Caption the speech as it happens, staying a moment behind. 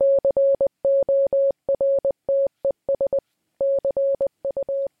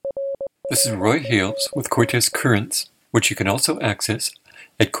This is Roy Hales with Cortes Currents, which you can also access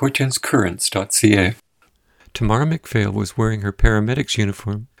at cortescurrents.ca. Tamara McPhail was wearing her paramedic's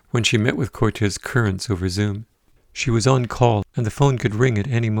uniform when she met with Cortes Currents over Zoom. She was on call, and the phone could ring at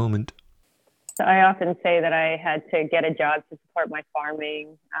any moment. I often say that I had to get a job to support my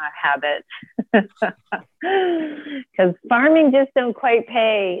farming habits because farming just don't quite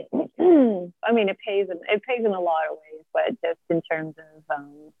pay. I mean, it pays in a lot of ways, but just in terms of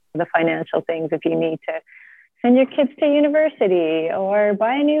the financial things, if you need to send your kids to university or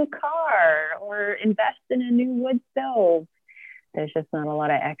buy a new car or invest in a new wood stove, there's just not a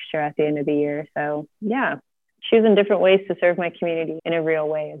lot of extra at the end of the year. So yeah, choosing different ways to serve my community in a real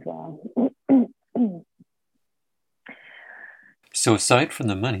way as well. So aside from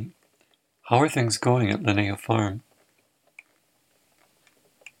the money, how are things going at Linnea Farm?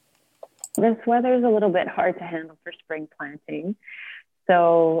 This weather is a little bit hard to handle for spring planting.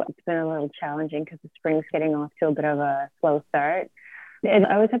 So it's been a little challenging because the spring's getting off to a bit of a slow start. And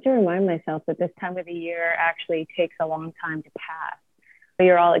I always have to remind myself that this time of the year actually takes a long time to pass.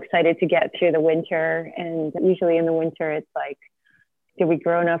 You're all excited to get through the winter. And usually in the winter, it's like, do we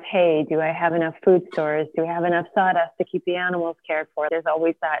grow enough hay? Do I have enough food stores? Do we have enough sawdust to keep the animals cared for? There's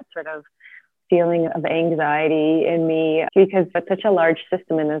always that sort of feeling of anxiety in me because it's such a large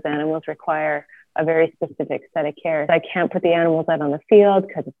system and those animals require a very specific set of care. I can't put the animals out on the field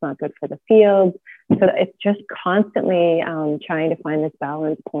because it's not good for the field. So it's just constantly trying to find this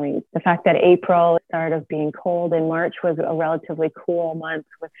balance point. The fact that April started being cold and March was a relatively cool month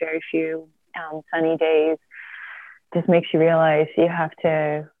with very few sunny days just makes you realize you have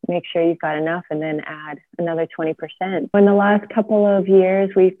to make sure you've got enough and then add another 20%. In the last couple of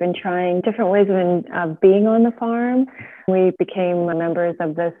years, we've been trying different ways of being on the farm. We became members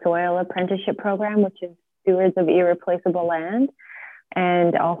of the Soil Apprenticeship Program, which is Stewards of Irreplaceable Land,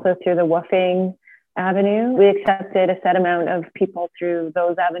 and also through the WWOOFing avenue. We accepted a set amount of people through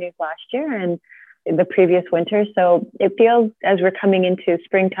those avenues last year and the previous winter. So it feels as we're coming into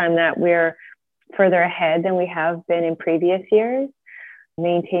springtime that we're further ahead than we have been in previous years.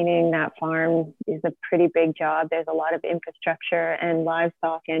 Maintaining that farm is a pretty big job. There's a lot of infrastructure and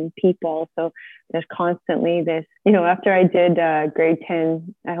livestock and people. So there's constantly this, after I did grade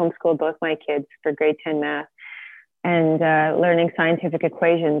 10, I homeschooled both my kids for grade 10 math and learning scientific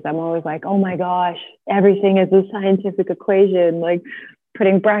equations. I'm always like, oh my gosh, everything is a scientific equation, like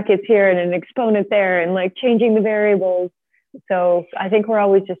putting brackets here and an exponent there and like changing the variables. So I think we're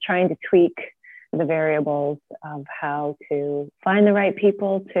always just trying to tweak the variables of how to find the right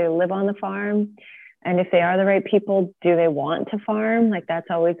people to live on the farm. And if they are the right people, do they want to farm? Like that's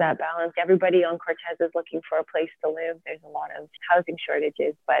always that balance. Everybody on Cortes is looking for a place to live. There's a lot of housing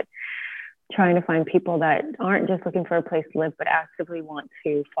shortages, but trying to find people that aren't just looking for a place to live, but actively want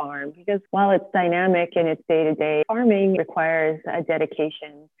to farm. Because while it's dynamic and it's day-to-day, farming requires a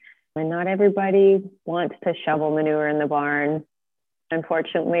dedication. And not everybody wants to shovel manure in the barn.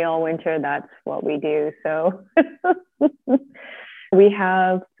 Unfortunately, all winter, that's what we do. So we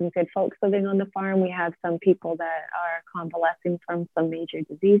have some good folks living on the farm. We have some people that are convalescing from some major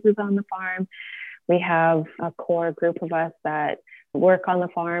diseases on the farm. We have a core group of us that work on the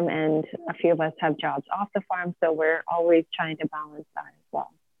farm, and a few of us have jobs off the farm. So we're always trying to balance that as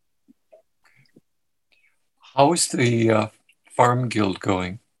well. How is the Farm Guild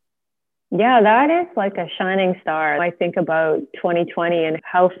going? Yeah, that is like a shining star. I think about 2020 and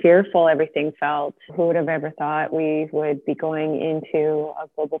how fearful everything felt. Who would have ever thought we would be going into a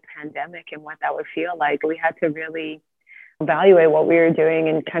global pandemic and what that would feel like? We had to really evaluate what we were doing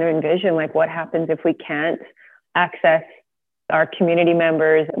and kind of envision like what happens if we can't access our community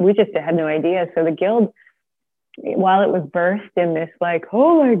members. We just had no idea. So the Guild, while it was birthed in this like,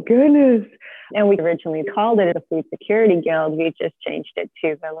 oh my goodness, and we originally called it the Food Security Guild, we just changed it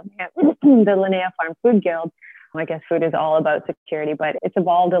to the Linnea Farm Food Guild. I guess food is all about security, but it's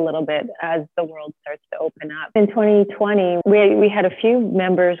evolved a little bit as the world starts to open up. In 2020, we had a few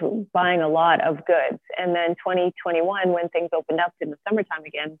members buying a lot of goods. And then 2021, when things opened up in the summertime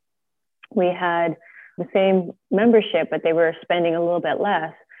again, we had the same membership, but they were spending a little bit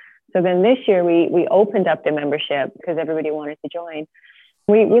less. So then this year we opened up the membership because everybody wanted to join.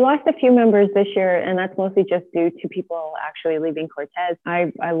 We lost a few members this year, and that's mostly just due to people actually leaving Cortes.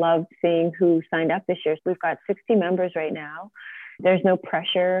 I loved seeing who signed up this year. So we've got 60 members right now. There's no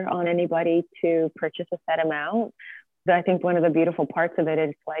pressure on anybody to purchase a set amount. I think one of the beautiful parts of it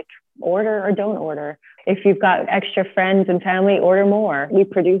is like order or don't order. If you've got extra friends and family, order more. We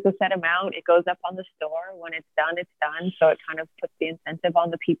produce a set amount. It goes up on the store. When it's done, it's done. So it kind of puts the incentive on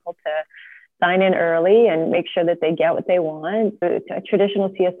the people sign in early and make sure that they get what they want. A traditional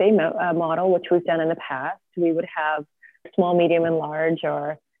CSA model, which we've done in the past, we would have small, medium, and large,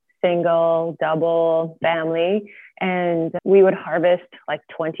 or single, double, family, and we would harvest like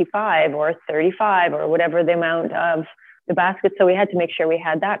 25 or 35 or whatever the amount of the basket. So we had to make sure we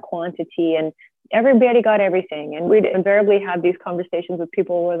had that quantity, and everybody got everything. And we'd invariably have these conversations with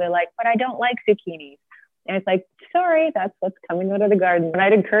people where they're like, but I don't like zucchini. And it's like, sorry, that's what's coming out of the garden. And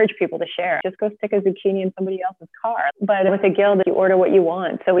I'd encourage people to share. Just go stick a zucchini in somebody else's car. But with a guild, you order what you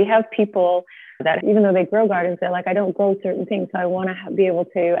want. So we have people that, even though they grow gardens, they're like, I don't grow certain things. So I want to be able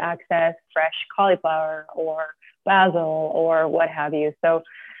to access fresh cauliflower or basil or what have you. So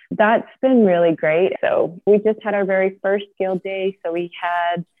that's been really great. So we just had our very first guild day. So we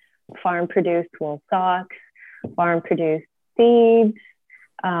had farm-produced wool socks, farm-produced seeds,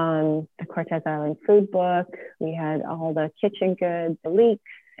 the Cortes Island food book. We had all the kitchen goods, the leeks,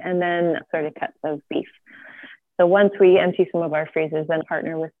 and then assorted cuts of beef. So once we empty some of our freezers, then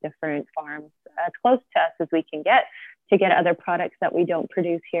partner with different farms as close to us as we can get to get other products that we don't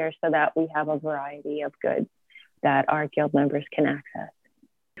produce here, so that we have a variety of goods that our guild members can access.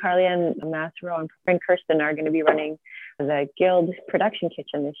 Carly and Masero and Kirsten are going to be running the guild production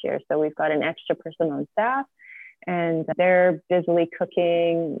kitchen this year. So we've got an extra person on staff, and they're busily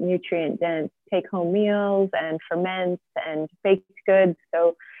cooking nutrient-dense take-home meals and ferments and baked goods.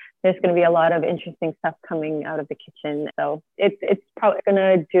 So there's going to be a lot of interesting stuff coming out of the kitchen. So it's probably going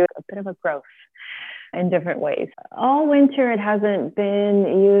to do a bit of a growth in different ways. All winter, it hasn't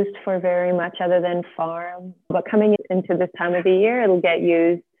been used for very much other than farm. But coming into this time of the year, it'll get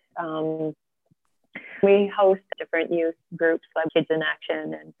used. We host different youth groups like Kids in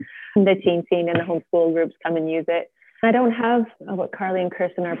Action, and the teen scene and the homeschool groups come and use it. I don't have what Carly and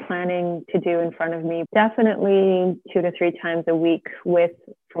Kirsten are planning to do in front of me. Definitely 2 to 3 times a week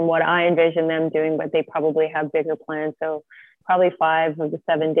from what I envision them doing, but they probably have bigger plans. So probably 5 of the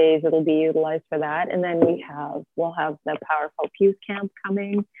 7 days it'll be utilized for that. And then we'll have the Power of Hope Youth Camp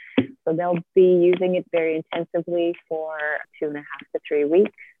coming. So they'll be using it very intensively for 2.5 to 3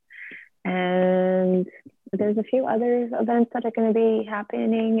 weeks. And there's a few other events that are going to be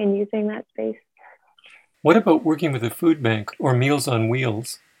happening and using that space. What about working with a food bank or Meals on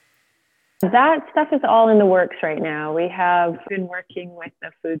Wheels? That stuff is all in the works right now. We have been working with the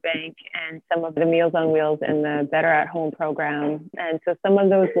food bank and some of the Meals on Wheels and the Better at Home program. And so some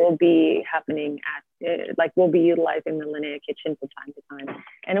of those will be happening we'll be utilizing the Linnea Kitchen from time to time.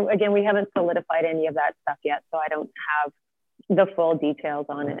 And again, we haven't solidified any of that stuff yet, so I don't have the full details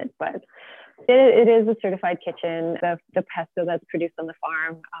on it, but it is a certified kitchen. The pesto that's produced on the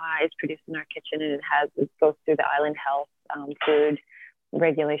farm is produced in our kitchen, and it goes through the Island Health food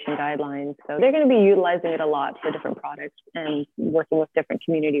regulation guidelines. So they're going to be utilizing it a lot for different products and working with different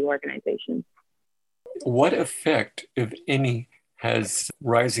community organizations. What effect, if any, has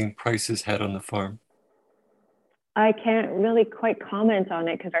rising prices had on the farm? I can't really quite comment on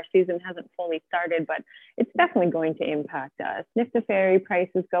it because our season hasn't fully started, but it's definitely going to impact us. Niftaferry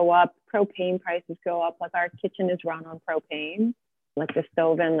prices go up, propane prices go up. Like our kitchen is run on propane, like the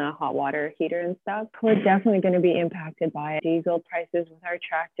stove and the hot water heater and stuff. We're definitely going to be impacted by diesel prices with our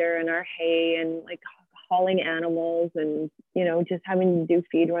tractor and our hay and like hauling animals and, just having to do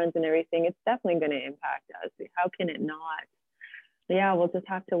feed runs and everything. It's definitely going to impact us. How can it not? Yeah, we'll just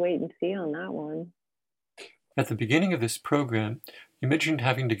have to wait and see on that one. At the beginning of this program, you mentioned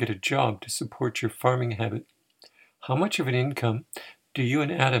having to get a job to support your farming habit. How much of an income do you and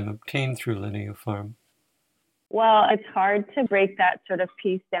Adam obtain through Linnea Farm? Well, it's hard to break that sort of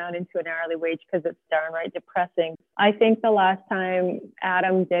piece down into an hourly wage because it's downright depressing. I think the last time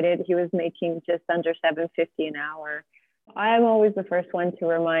Adam did it, he was making just under $7.50 an hour. I'm always the first one to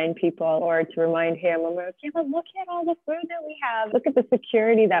remind people or to remind him, I'm like, yeah, but look at all the food that we have. Look at the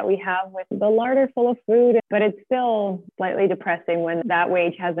security that we have with the larder full of food. But it's still slightly depressing when that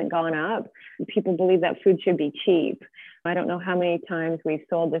wage hasn't gone up. People believe that food should be cheap. I don't know how many times we've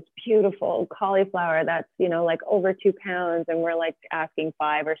sold this beautiful cauliflower that's, like over 2 pounds, and we're like asking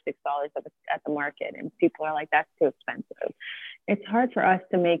 $5 or $6 at the market. And people are like, that's too expensive. It's hard for us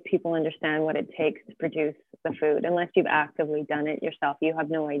to make people understand what it takes to produce the food. Unless you've actively done it yourself, you have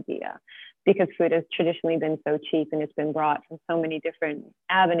no idea, because food has traditionally been so cheap and it's been brought from so many different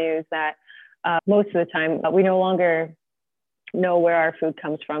avenues that most of the time we no longer know where our food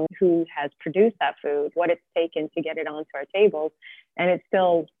comes from, who has produced that food, what it's taken to get it onto our tables. And it's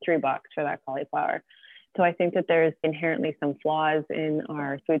still $3 for that cauliflower. So I think that there's inherently some flaws in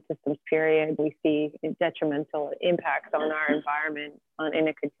our food systems, period. We see detrimental impacts on our environment in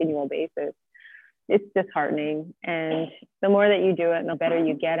a continual basis. it's disheartening. And the more that you do it and the better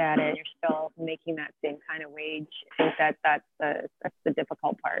you get at it, you're still making that same kind of wage. I think that's the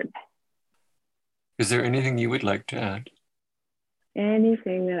difficult part. Is there anything you would like to add?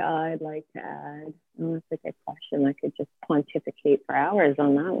 Anything that I'd like to add? Oh, that's a good question. I could just pontificate for hours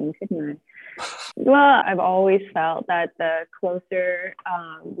on that one, couldn't I? Well, I've always felt that the closer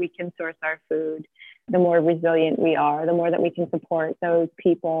we can source our food, the more resilient we are, the more that we can support those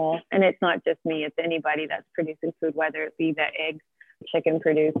people. And it's not just me, it's anybody that's producing food, whether it be the eggs, chicken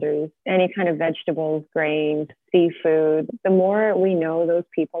producers, any kind of vegetables, grains, seafood. The more we know those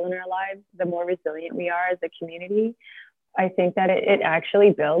people in our lives, the more resilient we are as a community. I think that it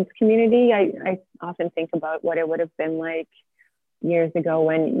actually builds community. I often think about what it would have been like years ago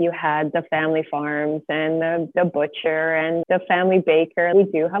when you had the family farms and the butcher and the family baker. We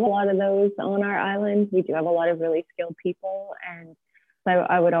do have a lot of those on our island. We do have a lot of really skilled people. And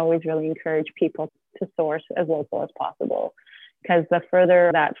I would always really encourage people to source as local as possible, because the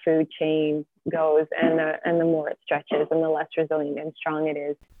further that food chain goes and the more it stretches and the less resilient and strong it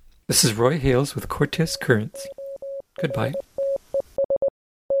is. This is Roy Hales with Cortes Currents. Goodbye.